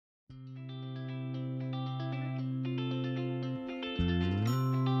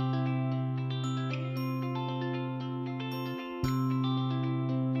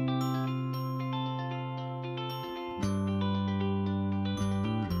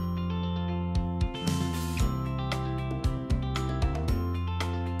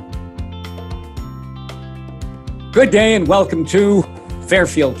Good day and welcome to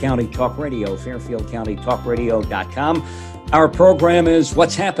Fairfield County Talk Radio, fairfieldcountytalkradio.com. Our program is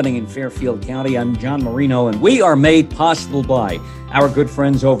What's Happening in Fairfield County. I'm John Marino, and we are made possible by our good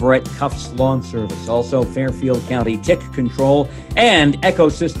friends over at Cuffs Lawn Service, also Fairfield County Tick Control, and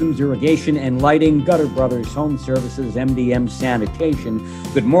Ecosystems Irrigation and Lighting, Gutter Brothers Home Services, MDM Sanitation.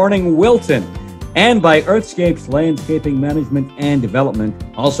 Good morning, Wilton. And by Earthscapes Landscaping Management and Development,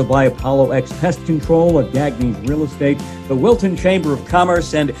 also by Apollo X Pest Control of Dagny's Real Estate, the Wilton Chamber of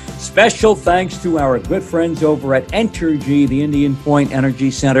Commerce, and special thanks to our good friends over at Entergy, the Indian Point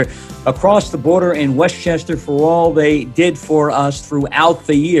Energy Center, across the border in Westchester, for all they did for us throughout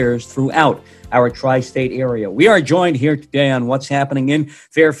the years, throughout our tri-state area. We are joined here today on What's Happening in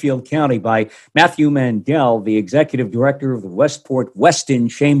Fairfield County by Matthew Mandell, the Executive Director of the Westport-Weston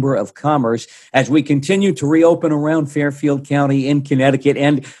Chamber of Commerce, as we continue to reopen around Fairfield County in Connecticut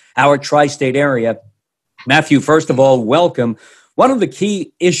and our tri-state area. Matthew, first of all, welcome. One of the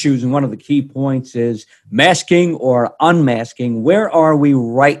key issues and one of the key points is masking or unmasking. Where are we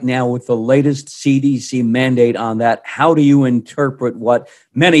right now with the latest CDC mandate on that? How do you interpret what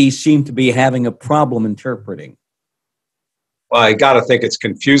many seem to be having a problem interpreting? Well, I got to think it's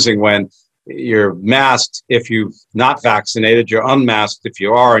confusing when you're masked if you're not vaccinated, you're unmasked if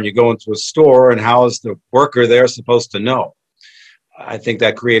you are, and you go into a store, and how is the worker there supposed to know? I think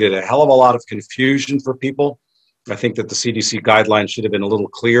that created a hell of a lot of confusion for people. I think that the CDC guidelines should have been a little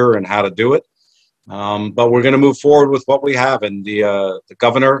clearer in how to do it. But we're going to move forward with what we have. And the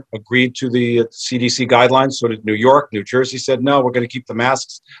governor agreed to the CDC guidelines. So did New York. New Jersey said, no, we're going to keep the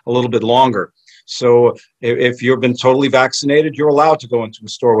masks a little bit longer. So if you've been totally vaccinated, you're allowed to go into a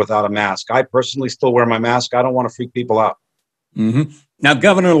store without a mask. I personally still wear my mask. I don't want to freak people out. Mm-hmm. Now,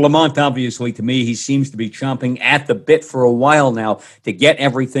 Governor Lamont, obviously, to me, he seems to be chomping at the bit for a while now to get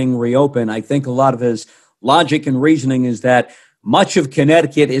everything reopened. I think a lot of his logic and reasoning is that much of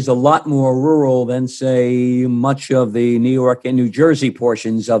Connecticut is a lot more rural than, say, much of the New York and New Jersey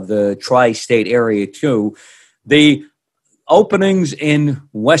portions of the tri-state area, too. The openings in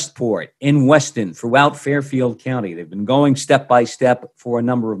Westport, in Weston, throughout Fairfield County, they've been going step by step for a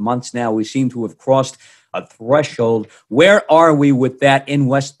number of months now. We seem to have crossed a threshold. Where are we with that in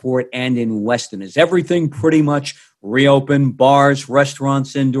Westport and in Weston? Is everything pretty much reopened? Bars,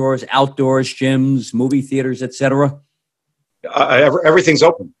 restaurants, indoors, outdoors, gyms, movie theaters, etc.? Everything's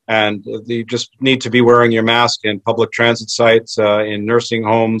open, and you just need to be wearing your mask in public transit sites, in nursing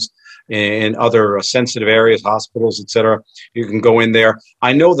homes, in other sensitive areas, hospitals, etc. You can go in there.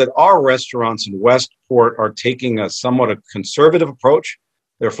 I know that our restaurants in Westport are taking a somewhat conservative approach.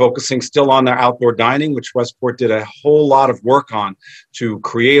 They're focusing still on their outdoor dining, which Westport did a whole lot of work on to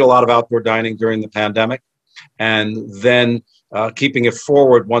create a lot of outdoor dining during the pandemic, and then keeping it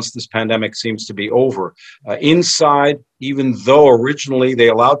forward once this pandemic seems to be over. Inside, even though originally they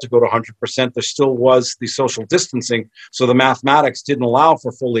allowed to go to 100%, there still was the social distancing, so the mathematics didn't allow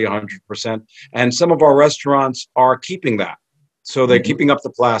for fully 100%, and some of our restaurants are keeping that. So they're keeping up the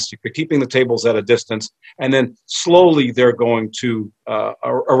plastic, they're keeping the tables at a distance, and then slowly they're going to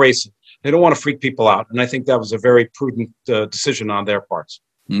erase it. They don't want to freak people out, and I think that was a very prudent decision on their parts.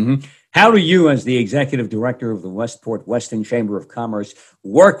 Mm-hmm. How do you, as the executive director of the Westport-Weston Chamber of Commerce,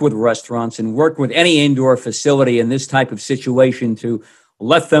 work with restaurants and work with any indoor facility in this type of situation to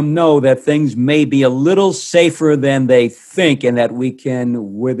let them know that things may be a little safer than they think, and that we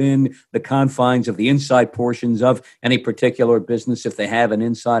can, within the confines of the inside portions of any particular business, if they have an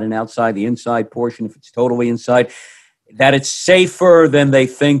inside and outside, the inside portion, if it's totally inside, that it's safer than they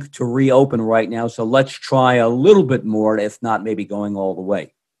think to reopen right now. So let's try a little bit more, if not maybe going all the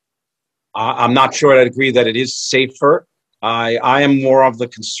way. I'm not sure I'd agree that it is safer. I am more of the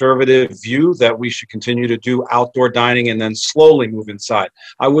conservative view that we should continue to do outdoor dining and then slowly move inside.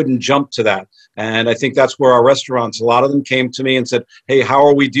 I wouldn't jump to that. And I think that's where our restaurants, a lot of them came to me and said, hey, how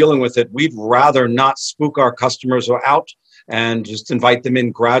are we dealing with it? We'd rather not spook our customers out and just invite them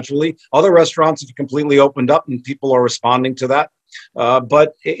in gradually. Other restaurants have completely opened up and people are responding to that.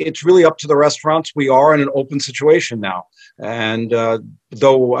 But it's really up to the restaurants. We are in an open situation now. And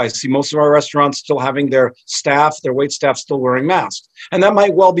though I see most of our restaurants still having their wait staff still wearing masks. And that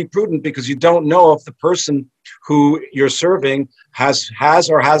might well be prudent because you don't know if the person who you're serving has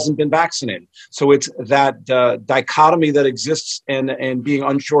or hasn't been vaccinated. So it's that dichotomy that exists and being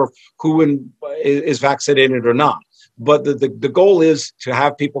unsure of who is vaccinated or not. But the goal is to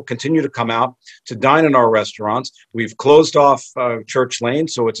have people continue to come out to dine in our restaurants. We've closed off Church Lane,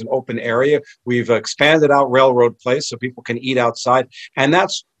 so it's an open area. We've expanded out Railroad Place so people can eat outside. And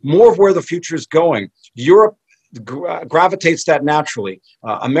that's more of where the future is going. Europe gravitates that naturally.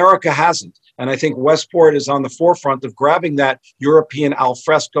 America hasn't. And I think Westport is on the forefront of grabbing that European al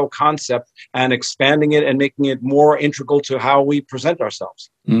fresco concept and expanding it and making it more integral to how we present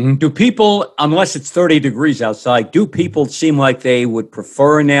ourselves. Mm-hmm. Do people, unless it's 30 degrees outside, do people seem like they would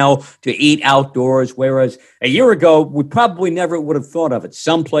prefer now to eat outdoors? Whereas a year ago, we probably never would have thought of it.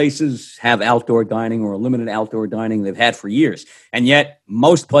 Some places have outdoor dining or limited outdoor dining they've had for years. And yet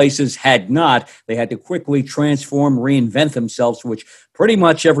most places had not. They had to quickly transform, reinvent themselves, which pretty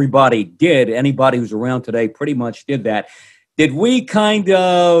much everybody did. Anybody who's around today pretty much did that. Did we kind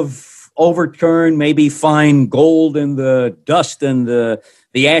of overturn, maybe find gold in the dust and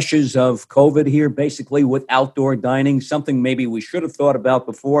the ashes of COVID here, basically, with outdoor dining, something maybe we should have thought about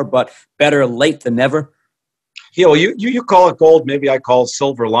before, but better late than never? Yeah, well, you call it gold. Maybe I call it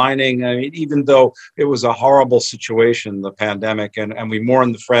silver lining. I mean, even though it was a horrible situation, the pandemic, and we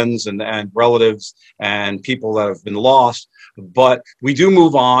mourn the friends and relatives and people that have been lost, but we do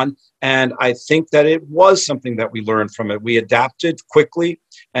move on. And I think that it was something that we learned from it. We adapted quickly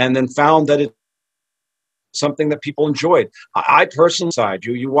and then found that it's something that people enjoyed. I personally side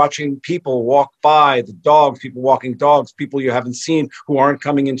you watching people walk by, the dogs, people walking dogs, people you haven't seen who aren't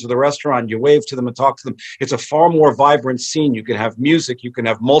coming into the restaurant. You wave to them and talk to them. It's a far more vibrant scene. You can have music. You can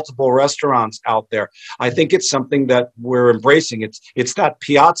have multiple restaurants out there. I think it's something that we're embracing. It's that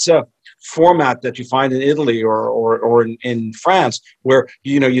piazza format that you find in Italy or in France, where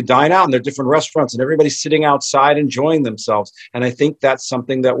you dine out and there are different restaurants and everybody's sitting outside enjoying themselves. And I think that's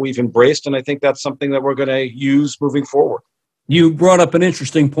something that we've embraced, and I think that's something that we're going to use moving forward. You brought up an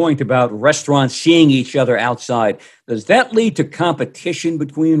interesting point about restaurants seeing each other outside. Does that lead to competition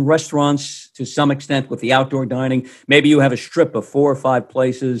between restaurants to some extent with the outdoor dining? Maybe you have a strip of 4 or 5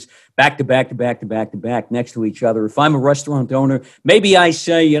 places back to back to back to back to back next to each other. If I'm a restaurant owner, maybe I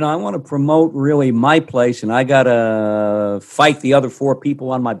say, I want to promote really my place and I got to fight the other 4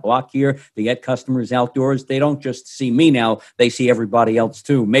 people on my block here to get customers outdoors. They don't just see me now, they see everybody else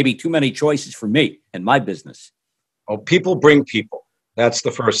too. Maybe too many choices for me and my business. Oh, people bring people. That's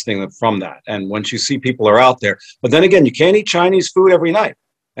the first thing from that. And once you see people are out there, but then again, you can't eat Chinese food every night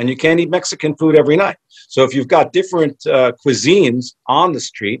and you can't eat Mexican food every night. So if you've got different cuisines on the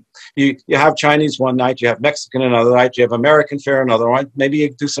street, you have Chinese one night, you have Mexican another night, you have American fare another one, maybe you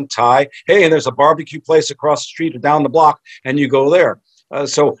do some Thai. Hey, and there's a barbecue place across the street or down the block and you go there.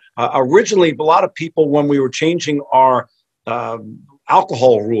 So originally, a lot of people, when we were changing our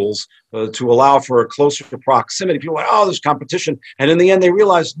alcohol rules to allow for a closer proximity, people were like, oh, there's competition. And in the end, they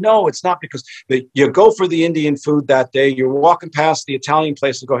realized, no, it's not, because you go for the Indian food that day, you're walking past the Italian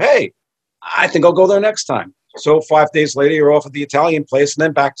place and go, hey, I think I'll go there next time. So 5 days later, you're off at the Italian place and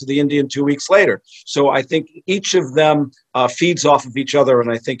then back to the Indian 2 weeks later. So I think each of them feeds off of each other.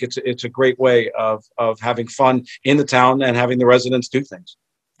 And I think it's a great way of having fun in the town and having the residents do things.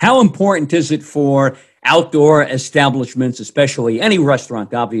 How important is it for outdoor establishments, especially any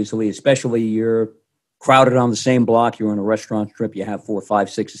restaurant, obviously, especially you're crowded on the same block, you're on a restaurant trip, you have 4, 5,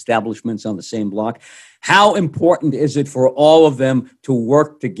 6 establishments on the same block. How important is it for all of them to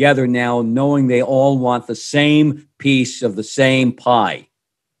work together now, knowing they all want the same piece of the same pie?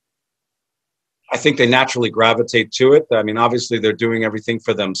 I think they naturally gravitate to it. I mean, obviously they're doing everything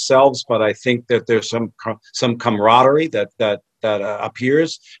for themselves, but I think that there's some camaraderie that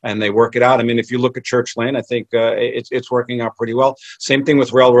appears, and they work it out. I mean, if you look at Church Lane, I think it's working out pretty well. Same thing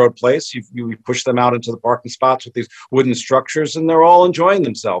with Railroad Place. You push them out into the parking spots with these wooden structures, and they're all enjoying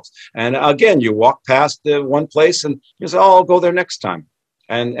themselves. And again, you walk past one place, and you say, "Oh, I'll go there next time."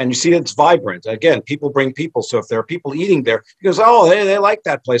 And you see it's vibrant. Again, people bring people. So if there are people eating there, he goes, oh, hey, they like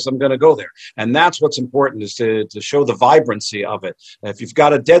that place, I'm going to go there. And that's what's important, is to show the vibrancy of it. If you've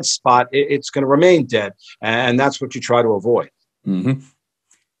got a dead spot, it's going to remain dead. And that's what you try to avoid. Mm-hmm.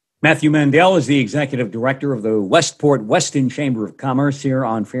 Matthew Mandell is the executive director of the Westport-Weston Chamber of Commerce here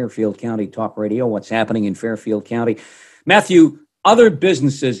on Fairfield County Talk Radio. What's happening in Fairfield County? Matthew, other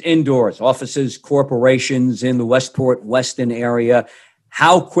businesses indoors, offices, corporations in the Westport-Weston area,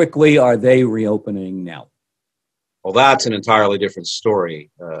 how quickly are they reopening now? Well, that's an entirely different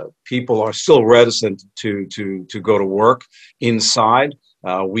story. People are still reticent to go to work inside.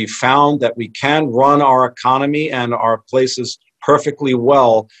 We found that we can run our economy and our places perfectly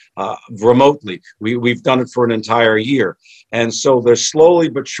well remotely. We've done it for an entire year. And so they're slowly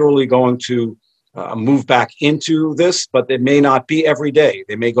but surely going to move back into this, but it may not be every day.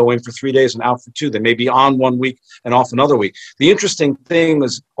 They may go in for 3 days and out for 2. They may be on 1 week and off another week. The interesting thing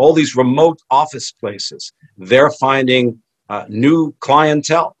is all these remote office places, they're finding new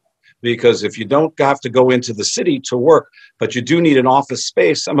clientele. because if you don't have to go into the city to work, but you do need an office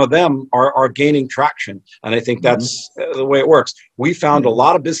space, some of them are gaining traction. And I think that's the way it works. We found a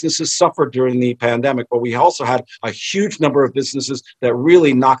lot of businesses suffered during the pandemic, but we also had a huge number of businesses that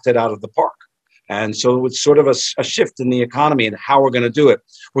really knocked it out of the park. And so it's sort of a shift in the economy and how we're going to do it.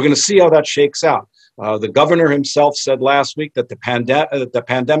 We're going to see how that shakes out. The governor himself said last week that the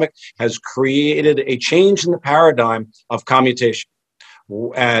pandemic has created a change in the paradigm of commutation.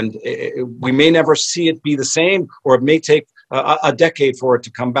 And we may never see it be the same, or it may take a decade for it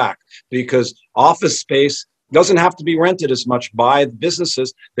to come back, because office space doesn't have to be rented as much by the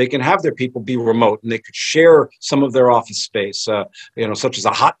businesses. They can have their people be remote, and they could share some of their office space, such as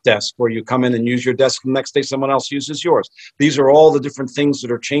a hot desk where you come in and use your desk, and the next day someone else uses yours. These are all the different things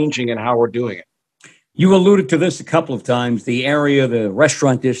that are changing in how we're doing it. You alluded to this a couple of times, the area, the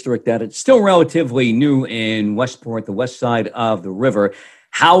restaurant district, that it's still relatively new in Westport, the west side of the river.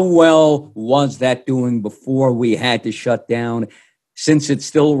 How well was that doing before we had to shut down? Since it's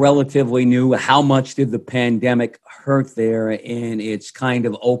still relatively new, how much did the pandemic hurt there in its kind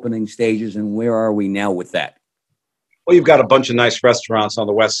of opening stages, and where are we now with that? Well, you've got a bunch of nice restaurants on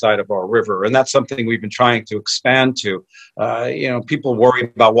the west side of our river, and that's something we've been trying to expand to. People worry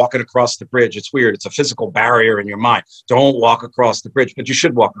about walking across the bridge. It's weird. It's a physical barrier in your mind. Don't walk across the bridge, but you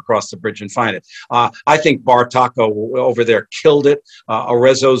should walk across the bridge and find it. I think Bar Taco over there killed it.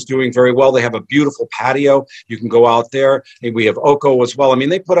 Arezzo's doing very well. They have a beautiful patio. You can go out there. And we have Oko as well. I mean,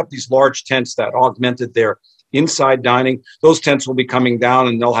 they put up these large tents that augmented their inside dining. Those tents will be coming down,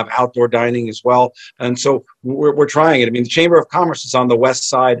 and they'll have outdoor dining as well. And so we're trying it. I mean, the Chamber of Commerce is on the west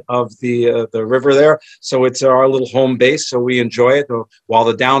side of the river there, so it's our little home base. So we enjoy it. While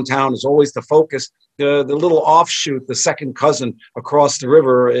the downtown is always the focus, the little offshoot, the second cousin across the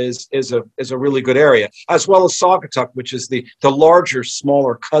river, is a really good area, as well as Saugatuck, which is the larger,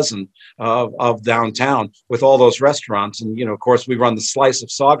 smaller cousin of downtown with all those restaurants. And of course, we run the Slice of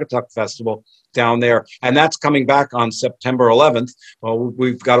Saugatuck Festival down there, and that's coming back on September 11th. Well,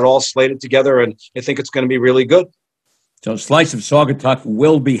 we've got it all slated together, and I think it's going to be really good. So Slice of Saugatuck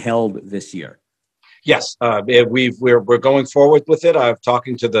will be held this year. Yes, we're going forward with it. I'm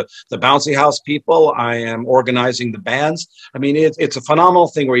talking to the Bouncy House people. I am organizing the bands. I mean, it's a phenomenal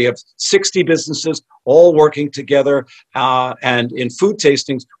thing where you have 60 businesses all working together. And in food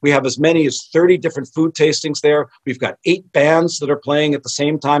tastings, we have as many as 30 different food tastings there. We've got 8 bands that are playing at the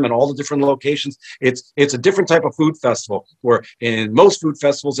same time in all the different locations. It's a different type of food festival, where in most food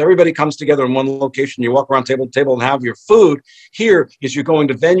festivals, everybody comes together in one location. You walk around table to table and have your food. Here is you're going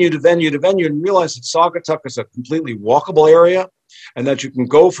to venue to venue to venue, and realize that Saugatuck is a completely walkable area, and that you can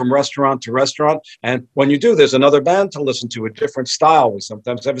go from restaurant to restaurant. And when you do, there's another band to listen to, a different style. We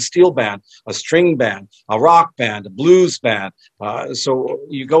sometimes have a steel band, a string band, a rock band, a blues band. So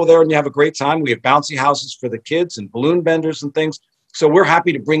you go there and you have a great time. We have bouncy houses for the kids and balloon benders and things. So we're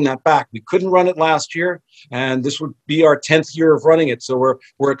happy to bring that back. We couldn't run it last year, and this would be our 10th year of running it. So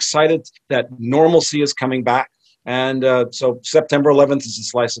we're excited that normalcy is coming back. And so September 11th is a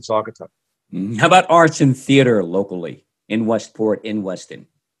Slice of Saugatuck. How about arts and theater locally in Westport, in Weston?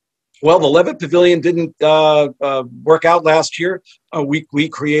 Well, the Levitt Pavilion didn't work out last year. We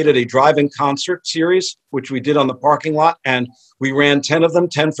created a drive-in concert series, which we did on the parking lot, and we ran 10 of them,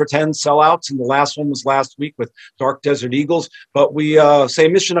 10 for 10 sellouts, and the last one was last week with Dark Desert Eagles. But we say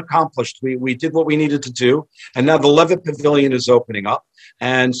mission accomplished. We did what we needed to do, and now the Levitt Pavilion is opening up.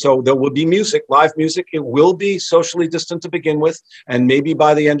 And so there will be music, live music. It will be socially distant to begin with, and maybe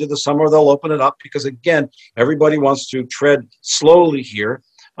by the end of the summer they'll open it up, because, again, everybody wants to tread slowly here.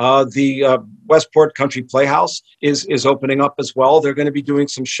 The Westport Country Playhouse is opening up as well. They're going to be doing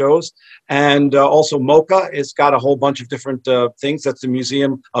some shows. And also MoCA has got a whole bunch of different things. That's the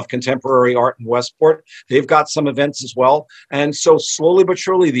Museum of Contemporary Art in Westport. They've got some events as well. And so slowly but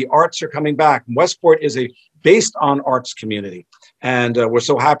surely, the arts are coming back. Westport is a based on arts community. And we're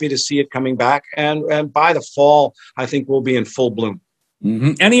so happy to see it coming back. And by the fall, I think we'll be in full bloom.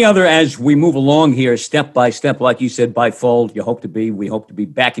 Mm-hmm. Any other, as we move along here, step by step, like you said, by fall, we hope to be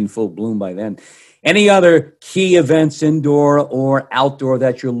back in full bloom by then. Any other key events, indoor or outdoor,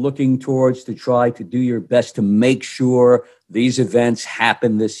 that you're looking towards to try to do your best to make sure these events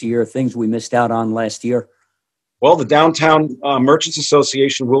happen this year, things we missed out on last year? Well, the Downtown Merchants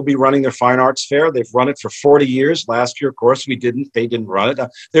Association will be running their Fine Arts Fair. They've run it for 40 years. Last year, of course, they didn't run it.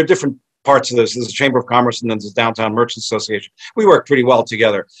 There are different parts of this. There's a Chamber of Commerce and then there's Downtown Merchants Association. We work pretty well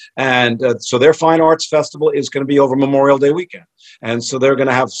together. And so their Fine Arts Festival is going to be over Memorial Day weekend. And so they're going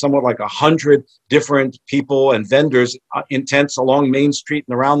to have somewhat like 100 different people and vendors in tents along Main Street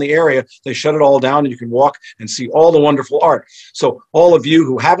and around the area. They shut it all down and you can walk and see all the wonderful art. So all of you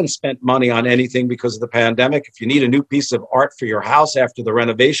who haven't spent money on anything because of the pandemic, if you need a new piece of art for your house after the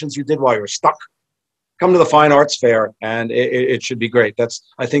renovations you did while you were stuck, come to the Fine Arts Fair, and it should be great. That's,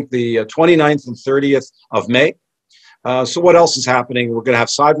 I think, the 29th and 30th of May. So what else is happening? We're going to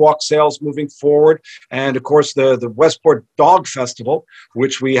have sidewalk sales moving forward. And, of course, the Westport Dog Festival,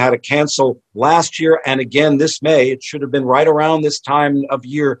 which we had to cancel last year and again this May. It should have been right around this time of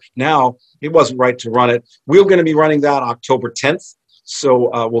year now. It wasn't right to run it. We're going to be running that October 10th.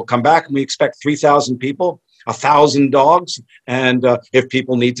 So we'll come back, and we expect 3,000 people. 1,000 dogs, and if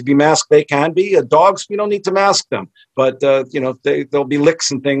people need to be masked, they can be. Dogs, we don't need to mask them, but there'll be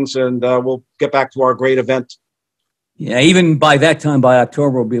licks and things, and we'll get back to our great event. Yeah, even by that time, by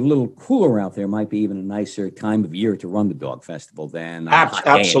October, it'll be a little cooler out there. Might be even a nicer time of year to run the dog festival than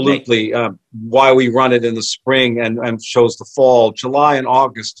absolutely. Why we run it in the spring and shows the fall, July and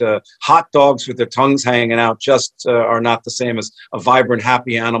August. Hot dogs with their tongues hanging out just are not the same as a vibrant,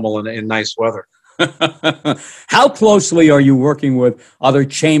 happy animal in nice weather. How closely are you working with other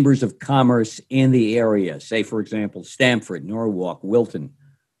chambers of commerce in the area? Say, for example, Stamford, Norwalk, Wilton.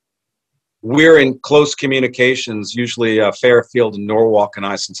 We're in close communications, usually Fairfield and Norwalk and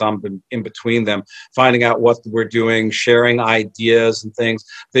I, since I'm in between them, finding out what we're doing, sharing ideas and things.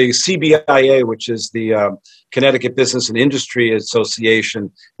 The CBIA, which is the Connecticut Business and Industry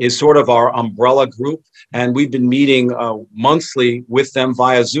Association, is sort of our umbrella group. And we've been meeting monthly with them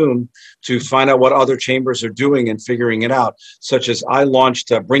via Zoom to find out what other chambers are doing and figuring it out, such as I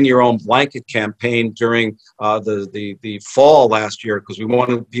launched a Bring Your Own Blanket campaign during the fall last year because we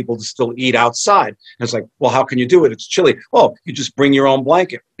wanted people to still eat outside. And it's like, well, how can you do it? It's chilly. Oh, you just bring your own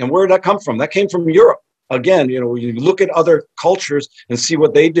blanket. And where did that come from? That came from Europe. Again, you look at other cultures and see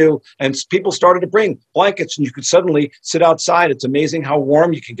what they do. And people started to bring blankets and you could suddenly sit outside. It's amazing how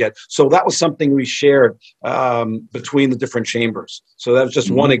warm you can get. So that was something we shared between the different chambers. So that was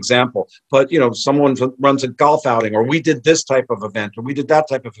just one example. But, someone runs a golf outing, or we did this type of event, or we did that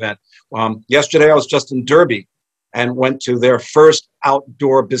type of event. Yesterday, I was just in Derby and went to their first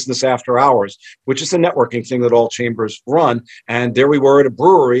outdoor business after hours, which is a networking thing that all chambers run. And there we were at a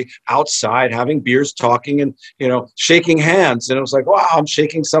brewery outside having beers, talking and, shaking hands. And it was like, wow, I'm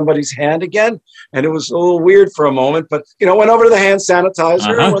shaking somebody's hand again. And it was a little weird for a moment, but, went over to the hand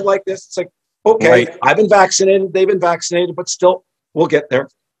sanitizer and went like this. It's like, okay, right. I've been vaccinated. They've been vaccinated, but still we'll get there.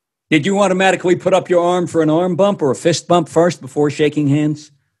 Did you automatically put up your arm for an arm bump or a fist bump first before shaking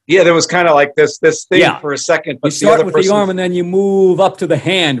hands? Yeah, there was kind of like this thing for a second. But you start with the arm and then you move up to the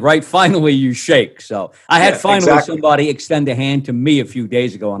hand, right? Finally, you shake. So I had somebody extend a hand to me a few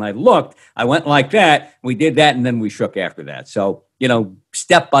days ago, and I went like that. We did that, and then we shook after that. So,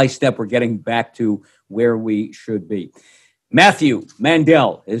 step by step, we're getting back to where we should be. Matthew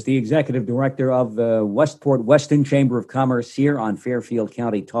Mandell is the executive director of the Westport-Weston Chamber of Commerce here on Fairfield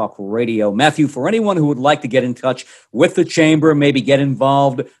County Talk Radio. Matthew, for anyone who would like to get in touch with the chamber, maybe get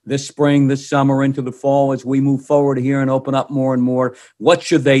involved this spring, this summer, into the fall as we move forward here and open up more and more, what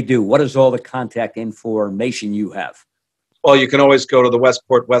should they do? What is all the contact information you have? Well, you can always go to the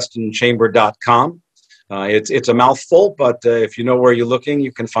Westport-WestonChamber.com. It's a mouthful, but if you know where you're looking,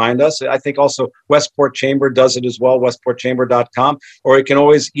 you can find us. I think also Westport Chamber does it as well, westportchamber.com. Or you can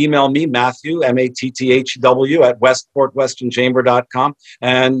always email me, Matthew, MATTHW, at westportwestonchamber.com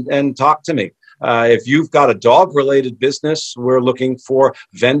and talk to me. If you've got a dog-related business, we're looking for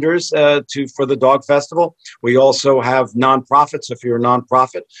vendors for the dog festival. We also have nonprofits. If you're a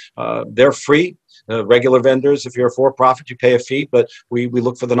nonprofit, they're free. Regular vendors, if you're a for-profit, you pay a fee, but we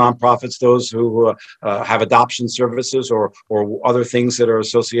look for the nonprofits, those who have adoption services or other things that are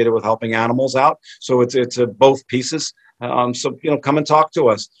associated with helping animals out. So it's both pieces. So come and talk to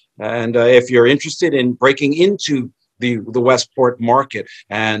us. And if you're interested in breaking into the Westport market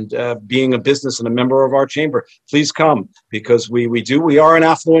and being a business and a member of our chamber, please come, because we are an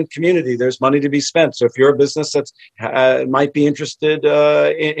affluent community. There's money to be spent. So if you're a business that might be interested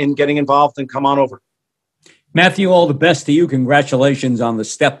in getting involved, then come on over. Matthew, all the best to you. Congratulations on the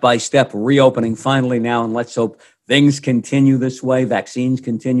step-by-step reopening finally now, and let's hope things continue this way, vaccines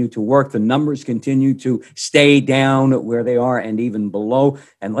continue to work, the numbers continue to stay down where they are and even below.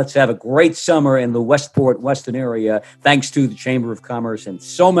 And let's have a great summer in the Westport-Weston area, thanks to the Chamber of Commerce and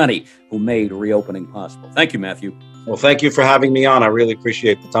so many who made reopening possible. Thank you, Matthew. Well, thank you for having me on. I really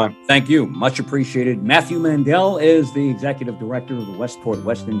appreciate the time. Thank you. Much appreciated. Matthew Mandell is the Executive Director of the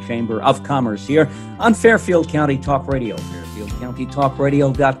Westport-Weston Chamber of Commerce here on Fairfield County Talk Radio.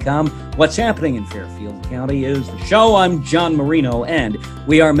 FairfieldCountyTalkRadio.com. What's happening in Fairfield County is the show. I'm John Marino, and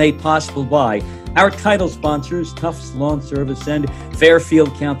we are made possible by our title sponsors, Tufts Lawn Service and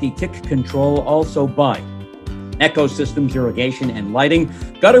Fairfield County Tick Control, also by Ecosystems Irrigation and Lighting,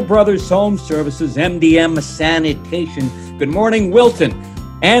 Gutter Brothers Home Services, MDM Sanitation, Good Morning Wilton,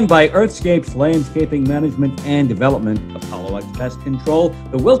 and by Earthscapes Landscaping Management and Development, Apollo X Pest Control,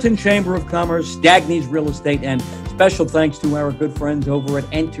 the Wilton Chamber of Commerce, Dagny's Real Estate, and special thanks to our good friends over at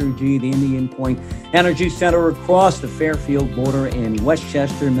Entergy, the Indian Point Energy Center across the Fairfield border in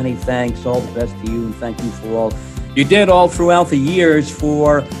Westchester. Many thanks, all the best to you, and thank you for all you did all throughout the years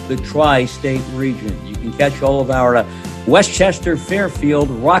for the tri-state region. You can catch all of our Westchester, Fairfield,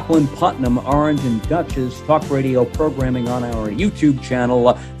 Rockland, Putnam, Orange, and Dutchess talk radio programming on our YouTube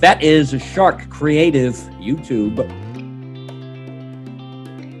channel. That is Sharc Creative YouTube.